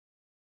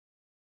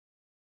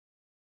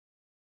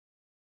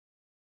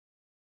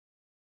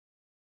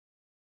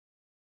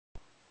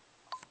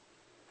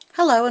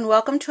Hello and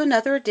welcome to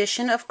another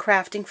edition of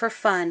Crafting for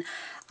Fun.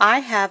 I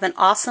have an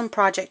awesome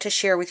project to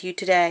share with you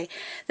today.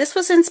 This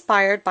was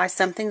inspired by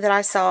something that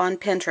I saw on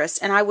Pinterest,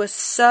 and I was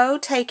so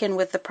taken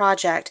with the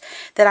project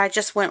that I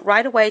just went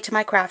right away to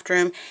my craft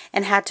room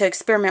and had to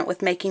experiment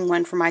with making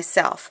one for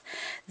myself.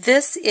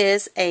 This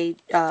is I'm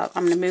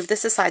going to move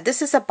this aside.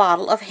 This is a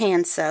bottle of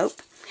hand soap.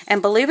 And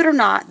believe it or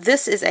not,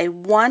 this is a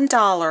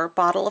 $1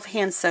 bottle of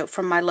hand soap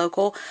from my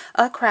local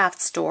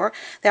craft store.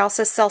 They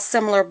also sell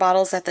similar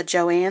bottles at the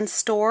Joann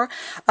store.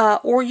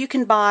 Or you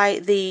can buy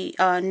the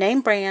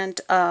name brand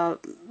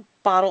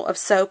bottle of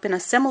soap in a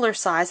similar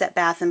size at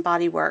Bath &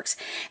 Body Works.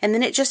 And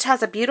then it just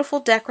has a beautiful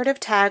decorative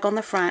tag on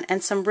the front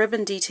and some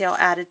ribbon detail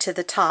added to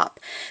the top.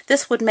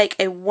 This would make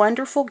a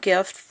wonderful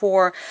gift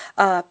for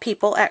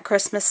people at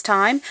Christmas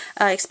time,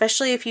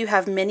 especially if you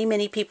have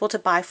many people to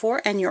buy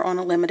for and you're on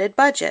a limited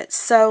budget.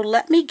 So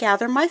let me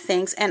gather my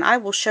things and I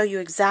will show you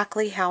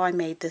exactly how I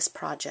made this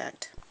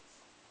project.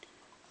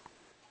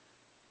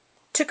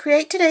 To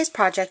create today's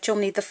project, you'll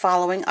need the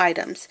following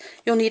items.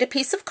 You'll need a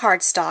piece of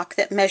cardstock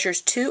that measures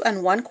 2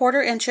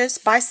 1/4 inches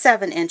by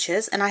 7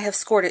 inches, and I have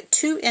scored it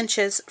 2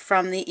 inches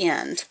from the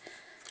end.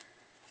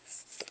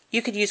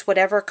 You could use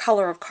whatever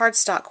color of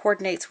cardstock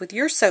coordinates with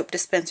your soap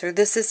dispenser.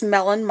 This is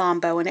Melon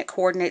Mambo, and it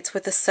coordinates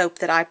with the soap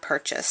that I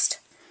purchased.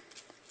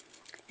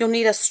 You'll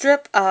need a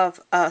strip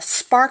of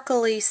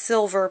sparkly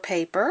silver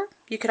paper.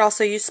 You could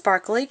also use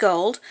sparkly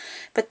gold,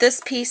 but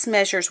this piece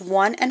measures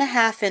 1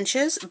 1/2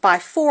 inches by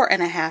 4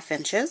 1/2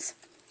 inches.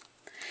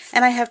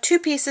 And I have 2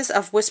 pieces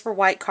of Whisper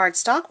White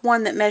cardstock,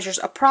 one that measures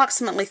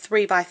approximately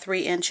 3 by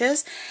 3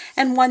 inches,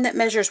 and one that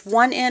measures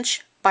 1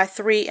 inch by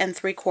 3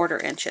 3/4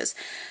 inches.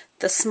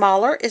 The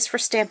smaller is for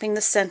stamping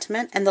the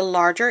sentiment, and the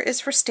larger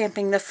is for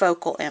stamping the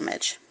focal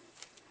image.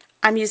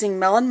 I'm using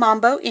Melon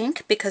Mambo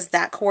ink because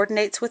that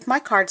coordinates with my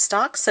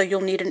cardstock, so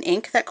you'll need an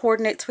ink that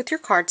coordinates with your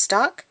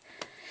cardstock.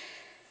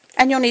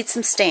 And you'll need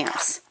some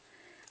stamps.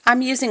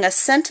 I'm using a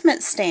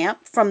sentiment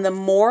stamp from the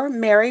More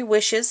Merry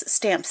Wishes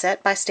stamp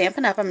set by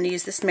Stampin' Up. I'm going to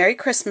use this Merry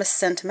Christmas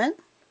sentiment.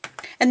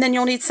 And then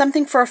you'll need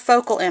something for a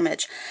focal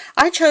image.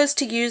 I chose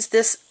to use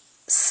this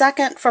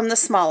second from the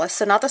smallest,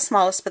 so not the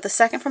smallest, but the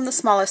second from the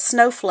smallest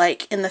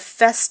snowflake in the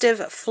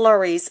Festive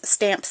Flurries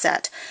stamp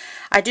set.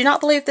 I do not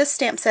believe this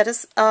stamp set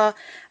is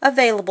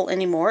available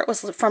anymore. It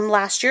was from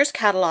last year's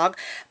catalog,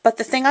 but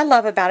the thing I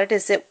love about it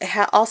is it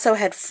also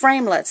had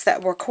framelets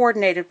that were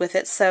coordinated with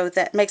it, so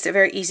that makes it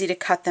very easy to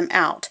cut them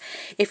out.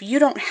 If you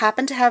don't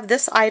happen to have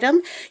this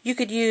item, you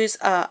could use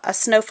a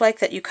snowflake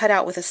that you cut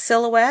out with a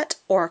Silhouette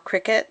or a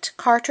Cricut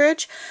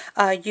cartridge.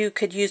 You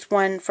could use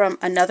one from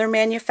another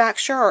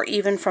manufacturer or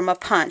even from a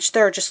punch.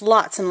 There are just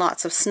lots and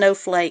lots of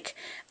snowflake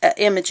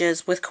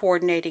images with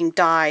coordinating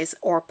dies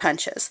or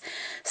punches.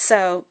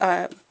 So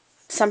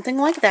something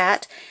like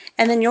that.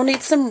 And then you'll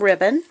need some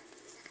ribbon.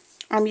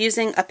 I'm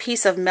using a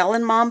piece of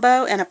Melon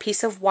Mambo and a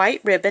piece of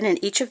white ribbon,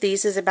 and each of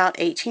these is about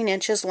 18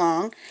 inches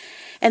long.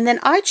 And then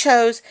I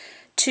chose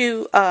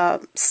to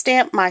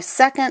stamp my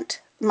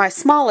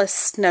smallest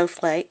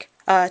snowflake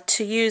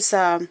to use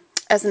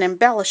as an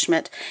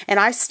embellishment, and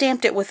I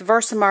stamped it with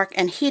Versamark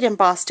and heat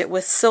embossed it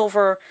with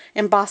silver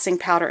embossing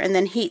powder and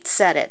then heat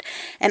set it.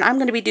 And I'm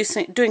going to be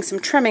doing some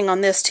trimming on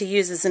this to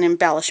use as an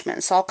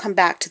embellishment, so I'll come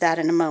back to that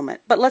in a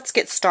moment. But let's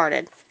get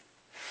started.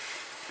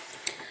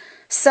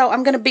 So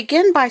I'm going to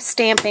begin by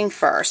stamping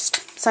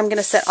first. So I'm going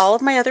to set all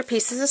of my other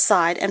pieces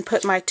aside and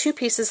put my 2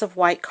 pieces of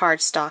white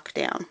cardstock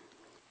down.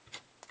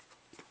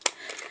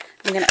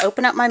 I'm going to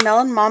open up my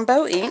Melon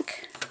Mambo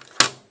ink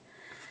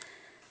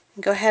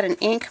and go ahead and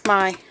ink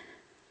my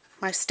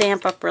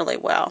stamp up really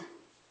well.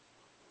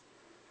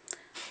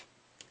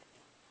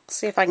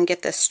 See if I can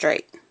get this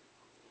straight.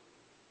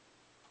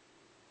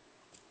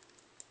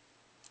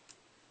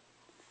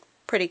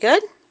 Pretty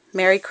good.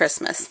 Merry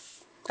Christmas.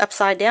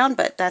 Upside down,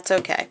 but that's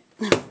okay.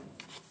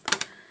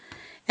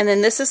 And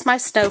then this is my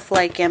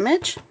snowflake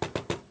image.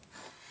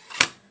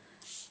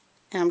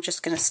 And I'm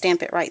just going to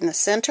stamp it right in the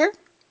center.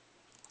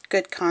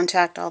 Good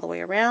contact all the way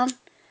around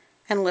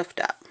and lift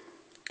up.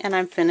 And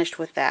I'm finished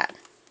with that.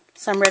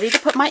 So I'm ready to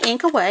put my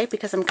ink away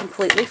because I'm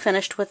completely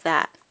finished with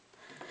that.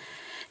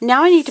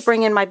 Now I need to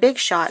bring in my big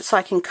shot so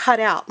I can cut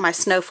out my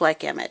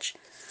snowflake image.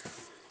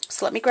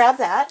 So let me grab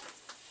that.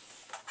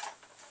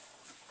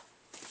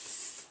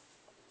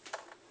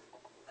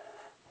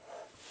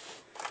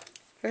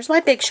 Here's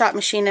my big shot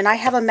machine, and I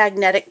have a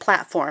magnetic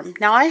platform.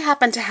 Now I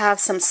happen to have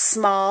some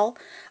small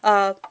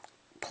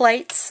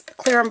plates,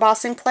 clear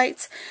embossing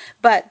plates,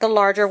 but the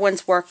larger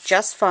ones work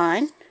just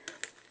fine.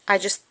 I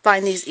just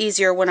find these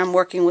easier when I'm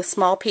working with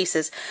small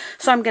pieces.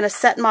 So I'm going to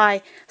set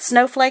my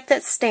snowflake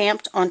that's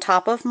stamped on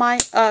top of my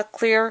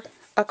clear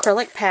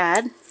acrylic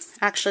pad.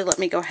 Actually, let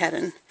me go ahead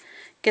and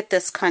get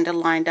this kind of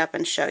lined up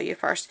and show you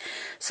first.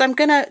 So I'm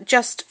going to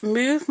just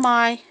move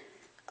my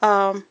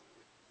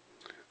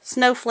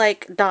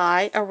snowflake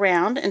die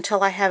around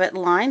until I have it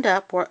lined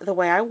up the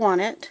way I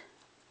want it.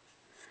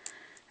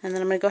 And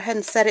then I'm going to go ahead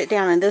and set it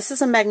down. And this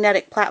is a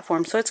magnetic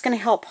platform, so it's going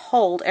to help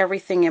hold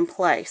everything in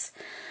place.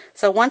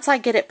 So once I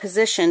get it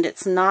positioned,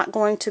 it's not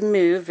going to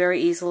move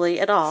very easily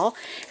at all.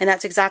 And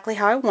that's exactly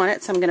how I want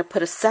it. So I'm going to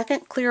put a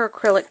second clear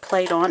acrylic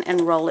plate on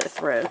and roll it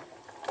through.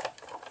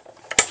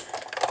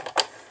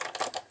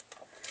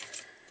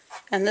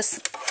 And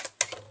this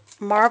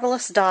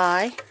marvelous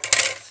die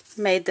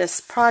made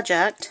this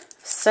project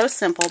so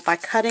simple by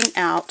cutting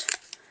out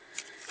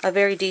a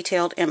very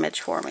detailed image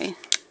for me.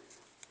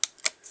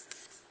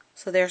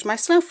 So there's my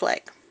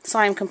snowflake. So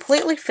I'm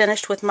completely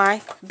finished with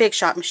my Big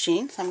Shot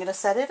machine. So I'm going to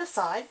set it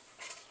aside.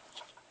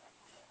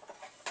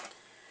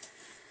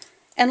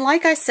 And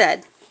like I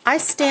said, I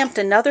stamped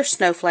another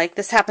snowflake.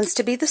 This happens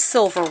to be the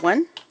silver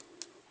one.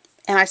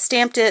 And I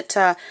stamped it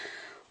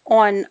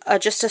on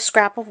just a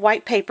scrap of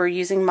white paper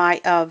using my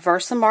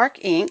Versamark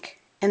ink.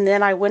 And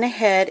then I went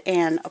ahead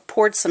and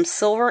poured some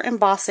silver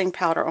embossing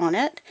powder on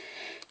it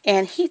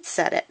and heat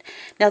set it.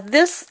 Now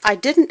this, I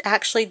didn't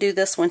actually do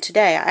this one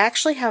today. I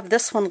actually have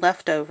this one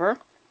left over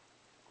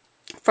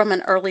from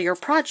an earlier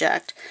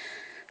project.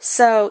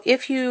 So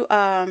if you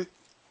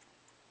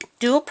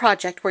do a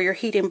project where you're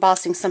heat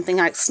embossing something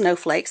like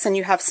snowflakes and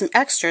you have some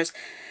extras,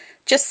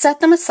 just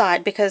set them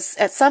aside, because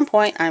at some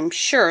point I'm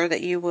sure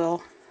that you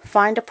will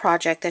find a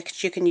project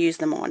that you can use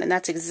them on. And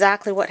that's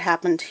exactly what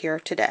happened here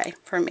today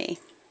for me.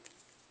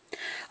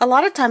 A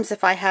lot of times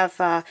if I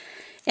have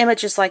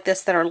images like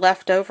this that are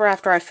left over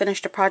after I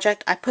finished a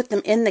project, I put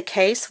them in the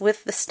case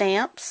with the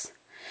stamps,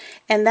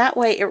 and that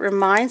way it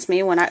reminds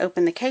me when I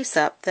open the case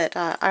up that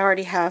I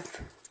already have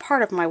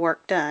part of my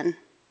work done.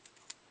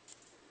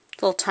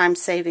 A little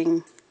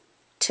time-saving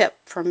tip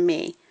from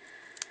me.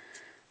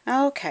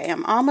 Okay,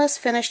 I'm almost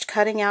finished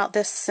cutting out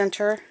this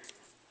center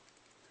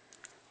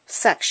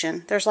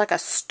section. There's like a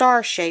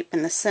star shape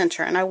in the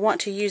center, and I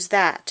want to use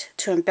that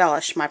to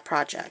embellish my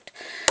project.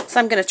 So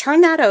I'm going to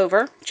turn that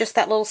over, just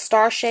that little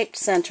star-shaped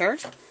center,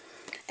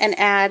 and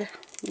add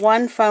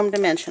one foam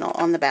dimensional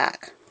on the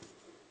back.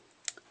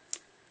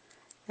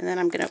 And then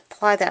I'm going to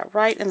apply that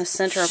right in the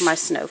center of my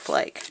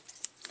snowflake.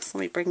 So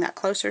let me bring that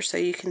closer so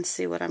you can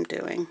see what I'm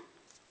doing.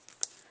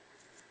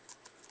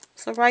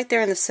 So right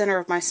there in the center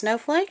of my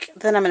snowflake.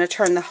 Then I'm going to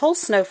turn the whole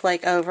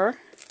snowflake over,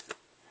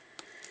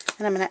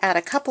 and I'm going to add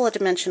a couple of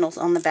dimensionals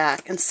on the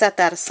back and set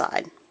that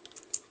aside.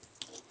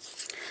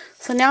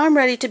 So now I'm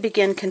ready to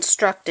begin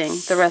constructing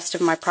the rest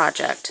of my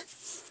project.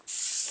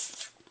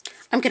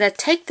 I'm going to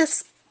take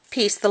this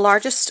piece, the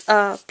largest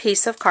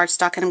piece of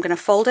cardstock, and I'm going to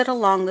fold it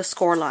along the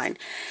score line.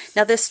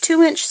 Now this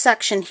 2-inch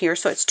section here,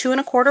 so it's 2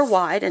 1/4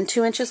 wide and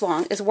 2 inches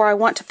long, is where I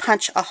want to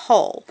punch a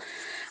hole.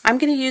 I'm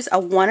going to use a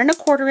 1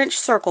 1/4 inch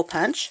circle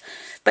punch,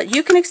 but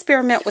you can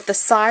experiment with the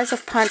size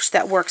of punch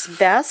that works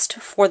best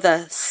for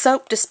the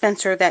soap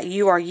dispenser that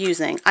you are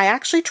using. I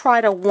actually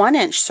tried a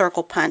 1-inch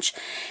circle punch,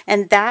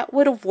 and that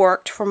would have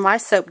worked for my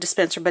soap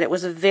dispenser, but it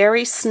was a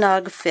very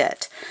snug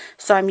fit.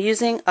 So I'm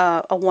using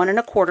a 1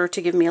 1/4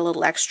 to give me a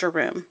little extra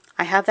room.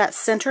 I have that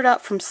centered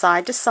up from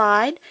side to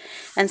side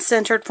and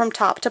centered from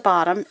top to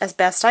bottom as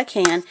best I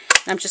can.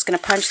 And I'm just going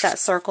to punch that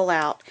circle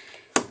out.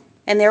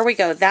 And there we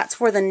go. That's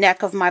where the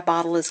neck of my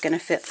bottle is going to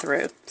fit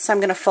through. So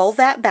I'm going to fold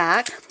that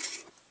back,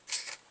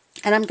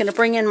 and I'm going to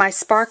bring in my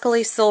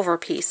sparkly silver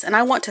piece, and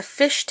I want to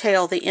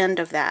fishtail the end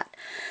of that.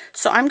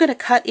 So I'm going to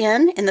cut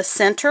in the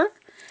center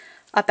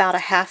about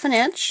 1/2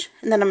 inch,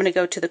 and then I'm going to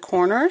go to the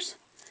corners,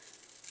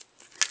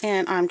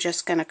 and I'm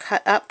just going to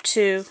cut up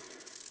to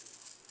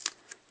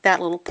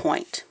that little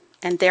point.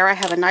 And there I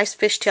have a nice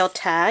fishtail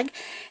tag,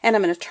 and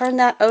I'm going to turn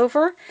that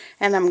over,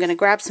 and I'm going to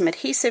grab some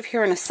adhesive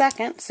here in a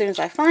second, as soon as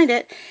I find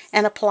it,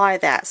 and apply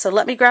that. So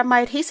let me grab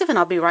my adhesive and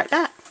I'll be right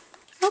back.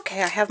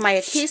 Okay, I have my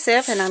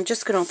adhesive, and I'm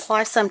just going to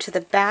apply some to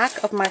the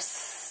back of my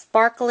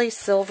sparkly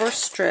silver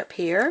strip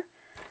here.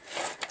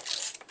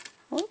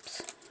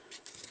 Oops.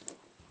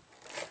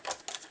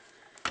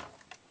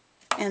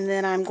 And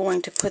then I'm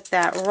going to put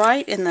that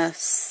right in the,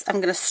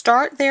 I'm going to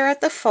start there at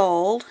the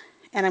fold,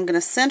 and I'm going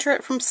to center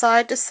it from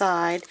side to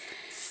side.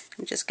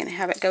 I'm just going to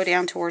have it go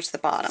down towards the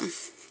bottom.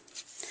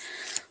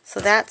 So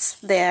that's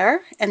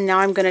there, and now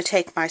I'm going to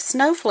take my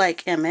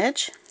snowflake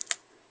image,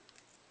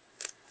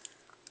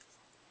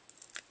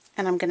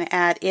 and I'm going to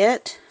add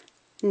it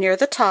near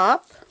the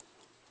top,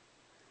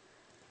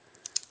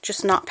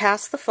 just not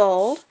past the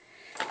fold.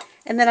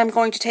 And then I'm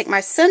going to take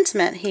my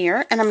sentiment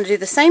here, and I'm going to do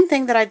the same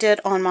thing that I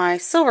did on my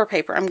silver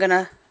paper. I'm going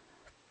to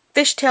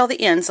fishtail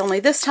the ends, only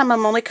this time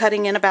I'm only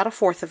cutting in about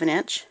 1/4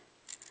 inch.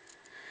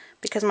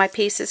 Because my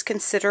piece is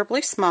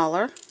considerably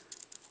smaller.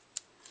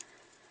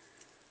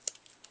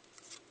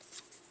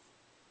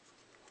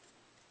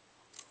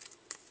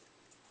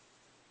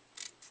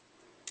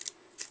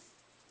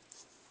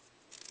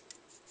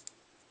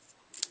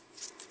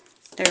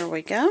 There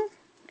we go.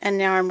 And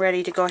now I'm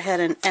ready to go ahead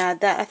and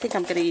add that. I think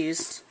I'm going to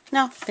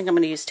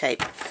use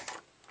tape.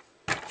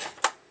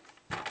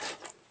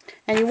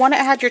 And you want to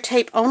add your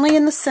tape only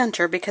in the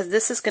center, because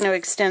this is going to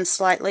extend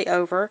slightly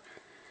over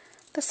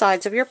the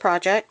sides of your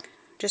project.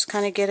 Just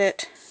kind of get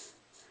it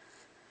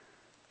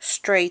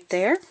straight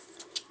there.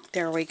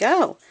 There we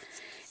go.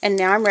 And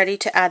now I'm ready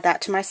to add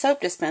that to my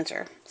soap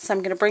dispenser. So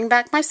I'm going to bring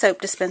back my soap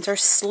dispenser,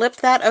 slip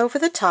that over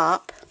the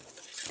top.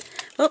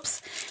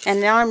 Oops. And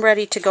now I'm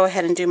ready to go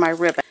ahead and do my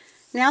ribbon.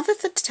 Now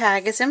that the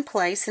tag is in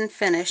place and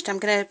finished, I'm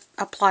going to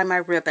apply my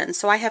ribbon.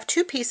 So I have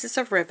 2 pieces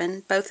of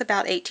ribbon, both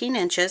about 18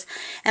 inches,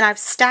 and I've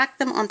stacked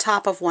them on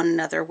top of one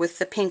another with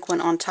the pink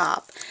one on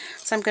top.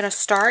 So I'm going to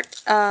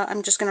start,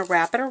 I'm just going to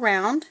wrap it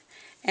around,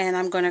 and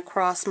I'm going to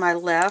cross my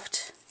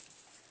left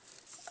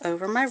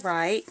over my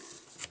right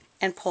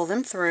and pull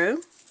them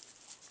through,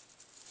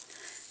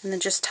 and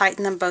then just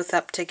tighten them both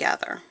up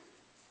together.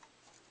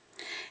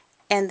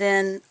 And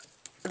then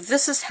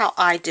this is how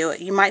I do it.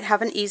 You might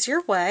have an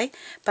easier way,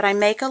 but I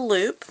make a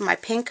loop. My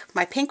pink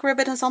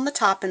ribbon is on the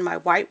top and my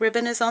white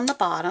ribbon is on the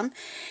bottom,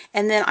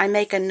 and then I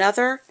make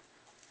another.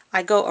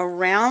 I go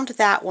around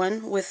that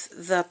one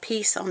with the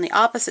piece on the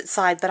opposite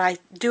side, but I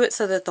do it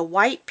so that the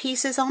white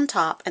piece is on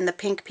top and the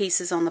pink piece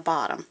is on the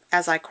bottom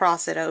as I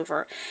cross it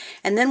over.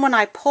 And then when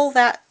I pull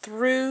that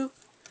through,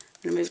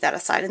 I'm going to move that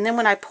aside, and then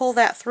when I pull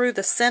that through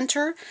the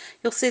center,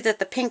 you'll see that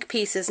the pink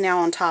piece is now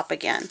on top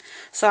again.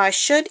 So I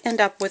should end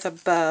up with a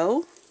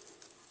bow.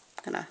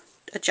 I'm going to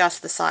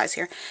adjust the size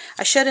here.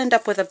 I should end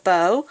up with a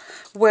bow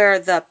where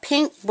the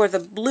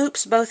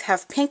loops both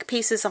have pink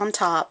pieces on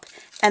top,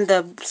 and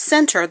the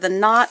center, the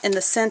knot in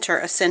the center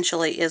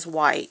essentially is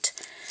white.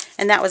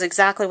 And that was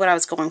exactly what I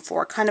was going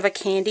for, kind of a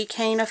candy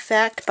cane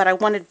effect, but I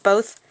wanted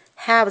both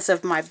halves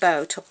of my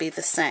bow to be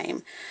the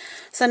same.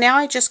 So now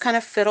I just kind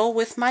of fiddle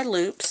with my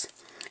loops,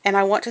 and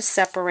I want to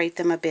separate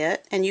them a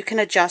bit, and you can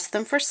adjust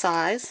them for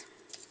size.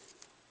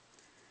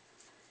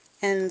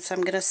 And so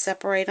I'm going to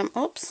separate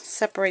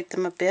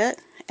them a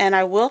bit. And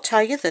I will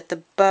tell you that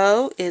the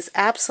bow is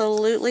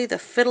absolutely the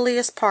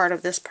fiddliest part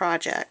of this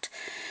project,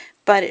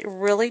 but it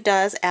really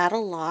does add a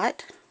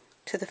lot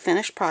to the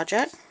finished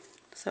project,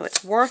 so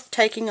it's worth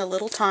taking a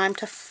little time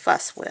to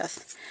fuss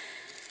with.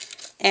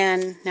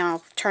 And now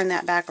I'll turn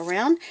that back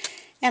around,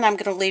 and I'm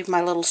going to leave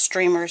my little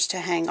streamers to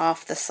hang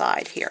off the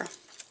side here.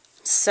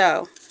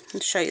 So I'll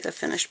show you the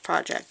finished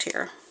project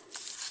here.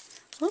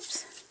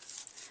 Oops.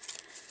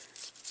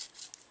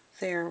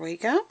 There we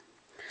go.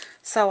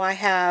 So I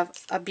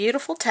have a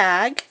beautiful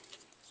tag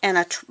and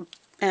a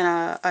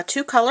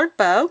 2-colored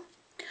bow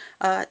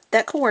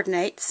that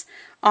coordinates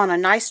on a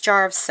nice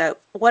jar of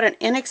soap. What an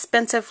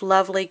inexpensive,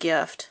 lovely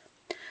gift.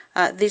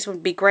 These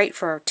would be great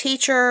for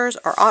teachers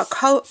or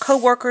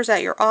co-workers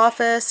at your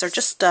office or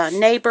just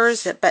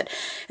neighbors, but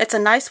it's a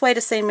nice way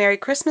to say Merry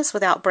Christmas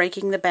without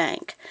breaking the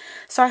bank.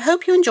 So I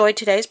hope you enjoyed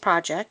today's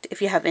project.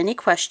 If you have any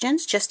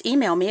questions, just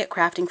email me at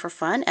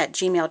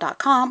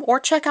craftingforfun@gmail.com or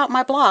check out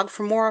my blog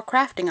for more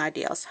crafting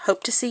ideas.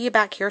 Hope to see you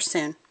back here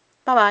soon.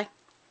 Bye-bye.